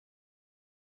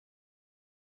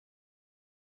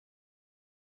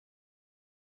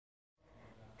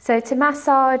So to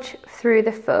massage through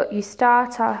the foot, you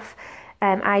start off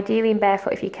ideally in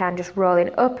barefoot if you can, just rolling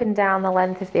up and down the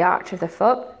length of the arch of the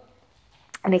foot.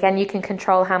 And again, you can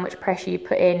control how much pressure you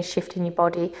put in, shifting your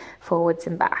body forwards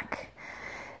and back.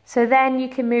 So then you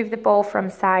can move the ball from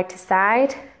side to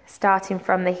side, starting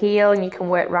from the heel, and you can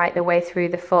work right the way through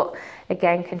the foot,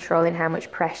 again controlling how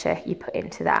much pressure you put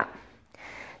into that.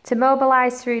 To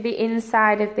mobilize through the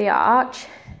inside of the arch,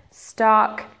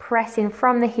 start pressing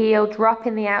from the heel,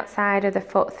 dropping the outside of the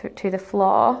foot to the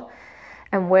floor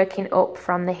and working up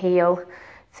from the heel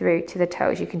through to the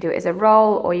toes. You can do it as a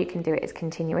roll or you can do it as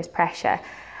continuous pressure.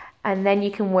 And then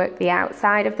you can work the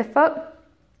outside of the foot.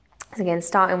 So again,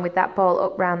 starting with that ball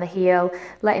up round the heel,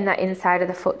 letting that inside of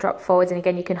the foot drop forwards, and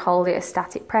again you can hold it as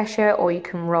static pressure or you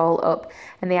can roll up.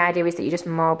 And the idea is that you're just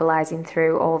mobilizing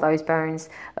through all those bones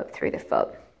up through the foot.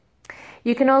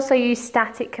 You can also use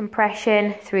static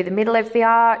compression through the middle of the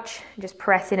arch, just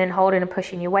pressing and holding and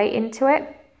pushing your weight into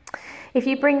it. If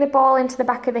you bring the ball into the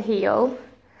back of the heel,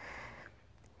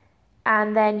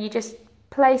 and then you just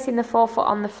placing the forefoot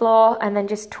on the floor and then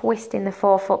just twisting the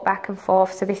forefoot back and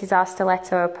forth. So this is our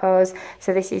stiletto pose.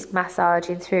 So this is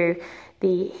massaging through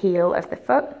the heel of the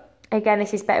foot. Again,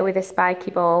 this is better with a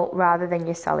spiky ball rather than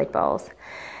your solid balls.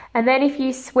 And then if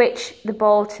you switch the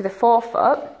ball to the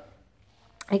forefoot,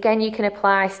 again, you can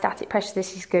apply static pressure.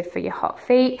 This is good for your hot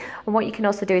feet. And what you can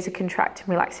also do is a contract and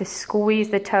relax. So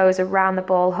squeeze the toes around the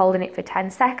ball, holding it for 10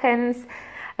 seconds.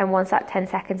 And once that 10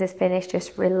 seconds is finished,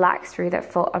 just relax through that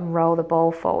foot and roll the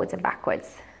ball forwards and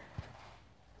backwards.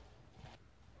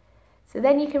 So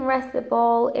then you can rest the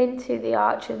ball into the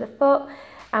arch of the foot,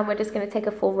 and we're just going to take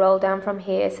a full roll down from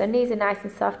here. So knees are nice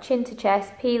and soft, chin to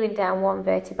chest, peeling down one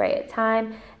vertebrae at a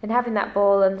time, and having that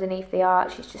ball underneath the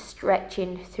arch, it's just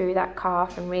stretching through that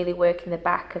calf and really working the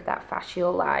back of that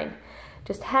fascial line.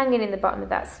 Just hanging in the bottom of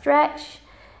that stretch.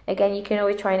 Again, you can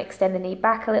always try and extend the knee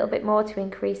back a little bit more to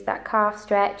increase that calf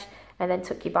stretch, and then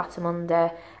tuck your bottom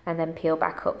under and then peel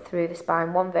back up through the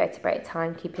spine one vertebrae at a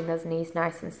time, keeping those knees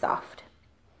nice and soft.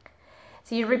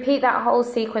 So you repeat that whole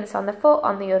sequence on the foot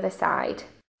on the other side.